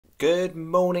Good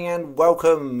morning and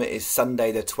welcome. It is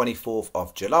Sunday the 24th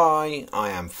of July. I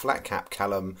am Flat Cap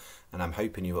Callum and I'm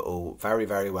hoping you are all very,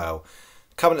 very well.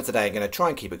 Coming up today, I'm going to try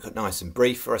and keep it nice and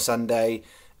brief for a Sunday.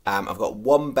 I've got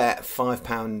one bet,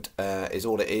 £5 is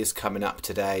all it is coming up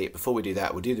today. Before we do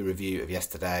that, we'll do the review of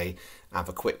yesterday and have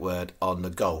a quick word on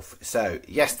the golf. So,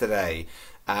 yesterday,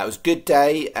 it was a good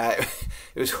day.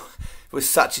 It was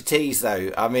such a tease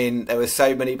though. I mean, there were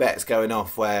so many bets going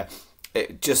off where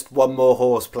just one more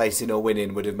horse placing or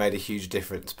winning would have made a huge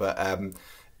difference. But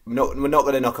we're not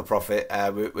going to knock a profit.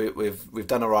 We've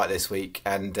done all right this week,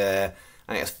 and I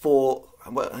think it's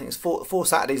four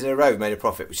Saturdays in a row we've made a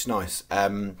profit, which is nice.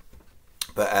 You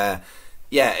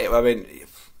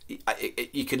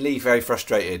can leave very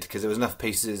frustrated because there was enough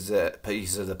pieces of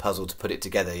the puzzle to put it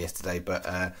together yesterday,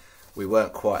 but we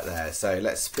weren't quite there. So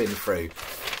let's spin through.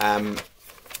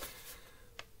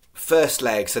 First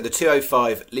leg, so the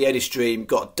 205 Leonis Dream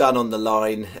got done on the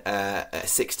line at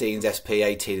 16's SP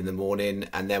 18 in the morning,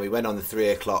 and then we went on the 3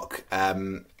 o'clock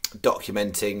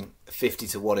documenting 50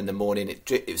 to 1 in the morning. It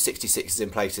was 66s in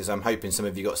places. I'm hoping some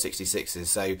of you got 66s.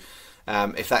 So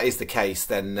if that is the case,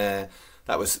 then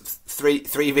that was three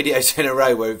videos in a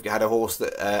row where we've had a horse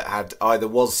that had either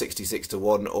was 66 to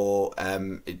 1 or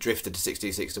it drifted to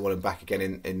 66 to 1 and back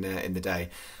again in the day.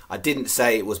 I didn't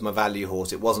say it was my value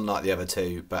horse. It wasn't like the other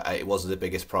two, but it was the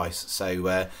biggest price.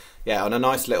 So yeah, on a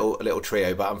nice little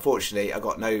trio. But unfortunately, I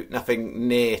got nothing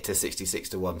near to 66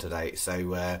 to 1 today.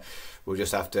 So we'll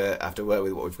just have to work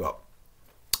with what we've got.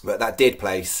 But that did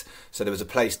place. So there was a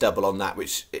place double on that,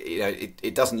 which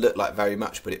it doesn't look like very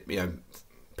much, but it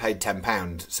paid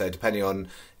 £10. So depending on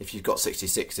if you've got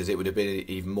 66s, it would have been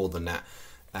even more than that.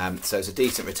 So it's a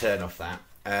decent return off that.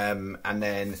 And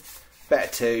then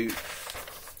bet 2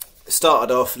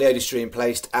 started off. Leonis Dream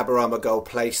placed, Aberama Gold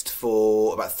placed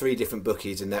for about 3 different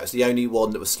bookies, and that was the only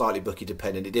one that was slightly bookie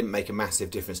dependent. It didn't make a massive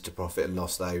difference to profit and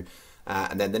loss though.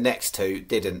 And then the next 2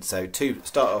 didn't. So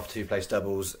start off 2 place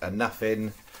doubles and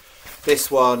nothing.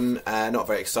 This one, not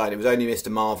very exciting. It was only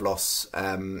Mr. Marvellous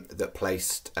that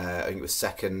placed, I think it was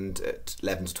second at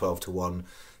 11 to 12 to 1.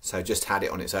 So just had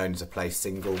it on its own as a place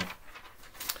single.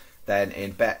 Then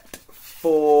in bet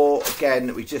 4,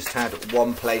 again, we just had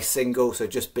 1 place single. So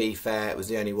just Be Fair, it was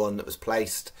the only one that was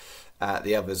placed.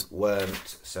 The others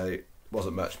weren't, so it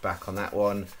wasn't much back on that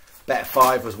one. Bet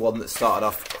 5 was one that started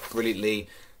off brilliantly.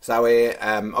 So I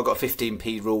got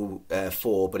 15p rule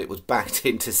 4, but it was backed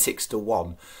into 6 to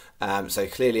 1. So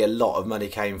clearly a lot of money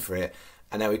came for it,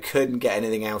 and then we couldn't get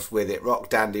anything else with it. Rock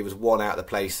Dandy was one out of the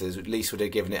places. At least would have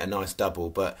given it a nice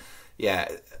double, but yeah,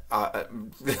 I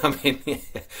mean,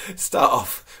 start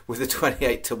off with a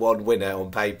 28 to 1 winner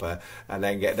on paper and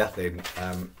then get nothing.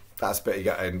 That's pretty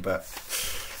gutting, but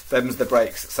them's the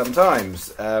breaks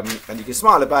sometimes. And you can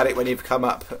smile about it when you've come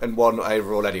up and won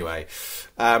overall anyway.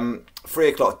 3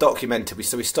 o'clock documented.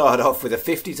 So we started off with a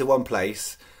 50 to 1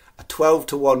 place, a 12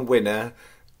 to 1 winner,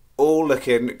 all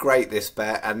looking great this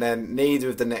bet, and then neither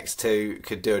of the next 2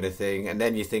 could do anything. And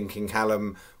then you're thinking,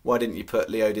 Callum, why didn't you put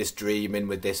Leonis Dream in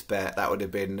with this bet? That would have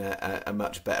been a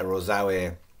much better, or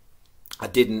Zawir. I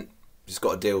didn't, just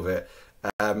got to deal with it.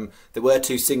 There were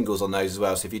 2 singles on those as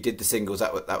well, so if you did the singles,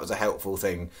 that was a helpful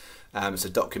thing. So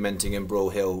documenting and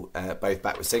Brawl Hill both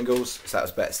back with singles, so that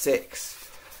was bet 6.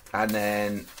 And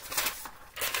then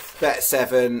bet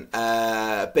 7,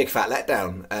 big fat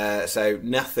letdown. So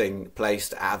nothing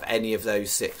placed out of any of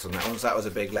those 6 on that one, so that was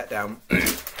a big letdown.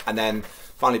 And then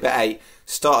finally bet 8,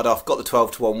 started off, got the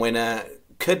 12 to 1 winner,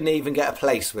 couldn't even get a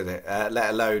place with it, let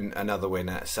alone another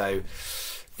winner. So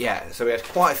yeah, so we had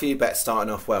quite a few bets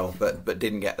starting off well, but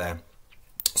didn't get there.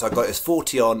 So I got this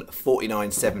 40 on,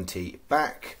 49.70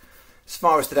 back. As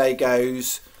far as today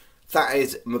goes, that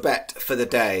is my bet for the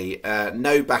day.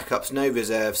 No backups, no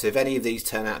reserves. So if any of these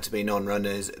turn out to be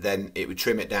non-runners, then it would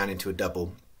trim it down into a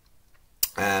double.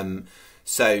 And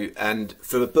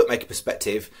from a bookmaker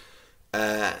perspective,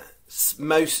 no,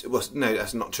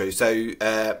 that's not true. So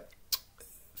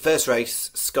first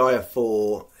race, Sky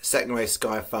 4, second race,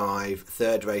 Sky 5,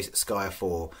 third race, Sky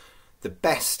 4. The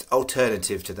best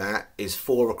alternative to that is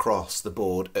 4 across the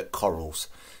board at Corals.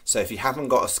 So if you haven't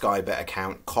got a Sky Bet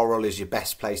account, Coral is your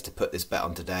best place to put this bet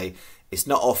on today. It's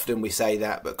not often we say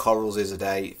that, but Corals is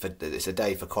it's a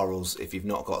day for Corals if you've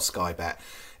not got Sky Bet.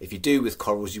 If you do with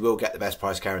Corals, you will get the best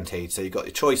price guaranteed. So you've got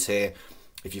your choice here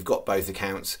if you've got both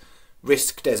accounts.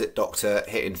 Risk Desert Doctor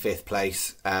hitting 5th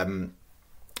place.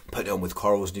 Put it on with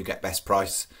Corals and you get best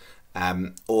price.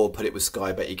 Or put it with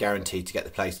Sky Bet, you're guaranteed to get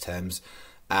the place terms.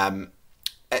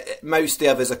 Most of the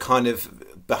others are kind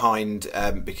of behind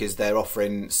because they're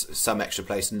offering some extra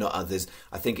place and not others.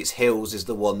 I think it's Hills is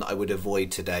the one that I would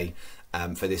avoid today.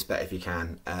 for this bet if you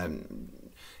can.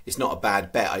 It's not a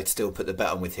bad bet. I'd still put the bet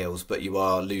on with Hills, but you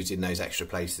are losing those extra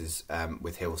places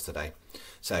with Hills today.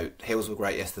 So Hills were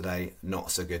great yesterday,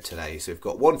 not so good today. So we've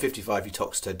got 155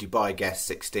 Uttoxeter, Dubai Guest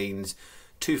 16s,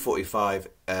 245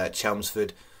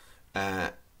 Chelmsford,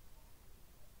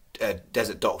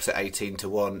 Desert Doctor 18 to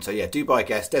 1. So yeah, Dubai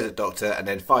Guest, Desert Doctor, and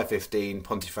then 515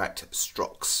 Pontefract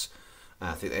Strux.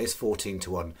 I think that is 14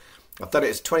 to 1. I've done it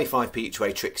as 25p each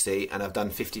way Trixie, and I've done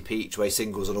 50p each way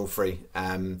singles on all three.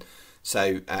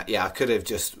 Yeah, I could have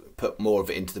just put more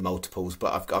of it into the multiples,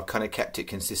 but I've kind of kept it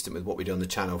consistent with what we do on the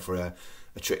channel for a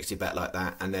Trixie bet like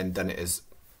that, and then done it as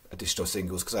additional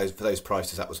singles, because for those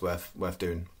prices that was worth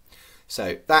doing.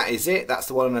 So that is it. That's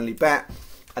the one and only bet.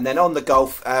 And then on the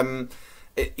golf,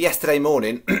 yesterday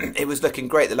morning it was looking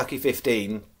great. The lucky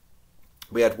 15,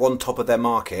 we had one top of their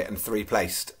market and 3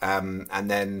 placed, and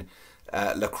then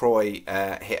LaCroix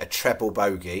hit a treble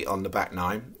bogey on the back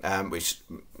 9, which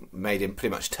made him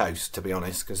pretty much toast, to be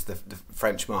honest, because the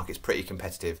French market's pretty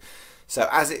competitive. So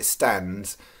as it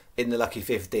stands in the lucky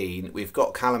 15, we've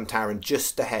got Callum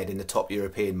just ahead in the top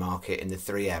European market in the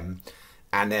 3M,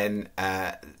 and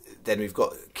then we've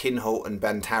got Kinhult and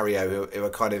Bantario who are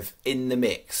kind of in the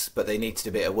mix, but they needed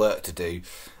a bit of work to do.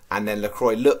 And then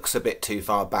LaCroix looks a bit too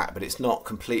far back, but it's not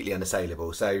completely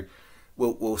unassailable. So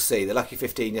we'll see. The lucky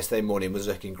 15 yesterday morning was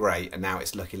looking great, and now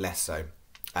it's looking less so.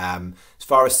 As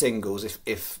far as singles,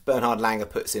 if Bernhard Langer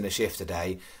puts in a shift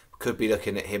today, could be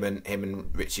looking at him and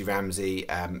Richie Ramsey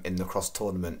in the cross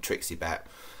tournament Trixie bet.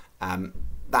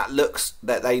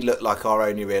 They look like our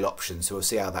only real option, so we'll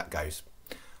see how that goes.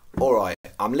 All right,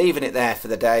 I'm leaving it there for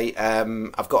the day.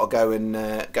 I've got to go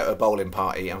to a bowling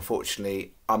party.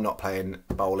 Unfortunately, I'm not playing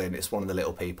bowling. It's one of the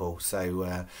little people,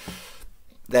 so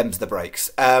them's the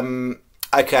breaks.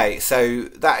 Okay, so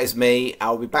that is me.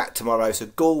 I'll be back tomorrow. So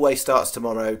Galway starts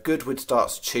tomorrow. Goodwood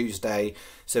starts Tuesday.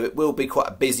 So it will be quite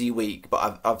a busy week.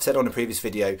 But I've said on a previous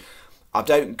video, I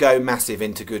don't go massive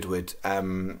into Goodwood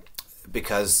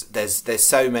because there's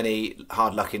so many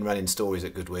hard luck in running stories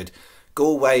at Goodwood.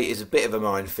 Galway is a bit of a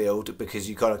minefield because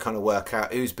you got to kind of work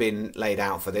out who's been laid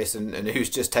out for this and who's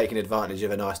just taking advantage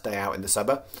of a nice day out in the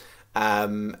summer.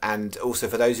 And also,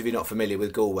 for those of you not familiar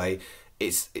with Galway,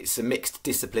 it's a mixed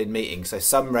discipline meeting. So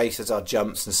some races are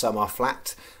jumps and some are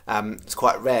flat. It's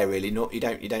quite rare, really. You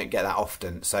don't get that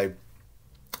often. So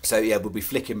yeah, we'll be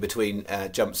flicking between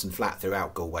jumps and flat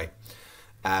throughout Galway.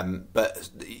 But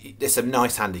there's some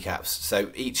nice handicaps.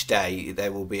 So each day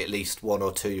there will be at least 1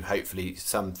 or 2, hopefully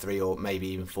some 3 or maybe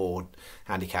even 4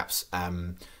 handicaps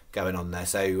going on there.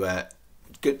 So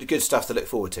good stuff to look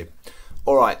forward to.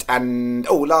 All right, and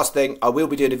last thing, I will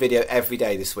be doing a video every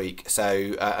day this week.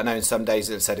 So I know in some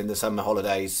days, as I said, in the summer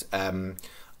holidays, I'm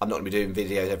not going to be doing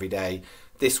videos every day.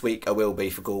 This week I will be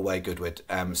for Galway Goodwood.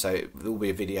 So there will be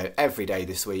a video every day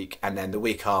this week, and then the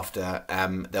week after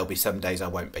there'll be some days I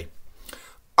won't be.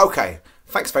 Okay,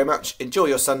 thanks very much. Enjoy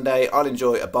your Sunday. I'll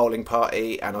enjoy a bowling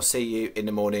party, and I'll see you in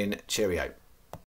the morning. Cheerio.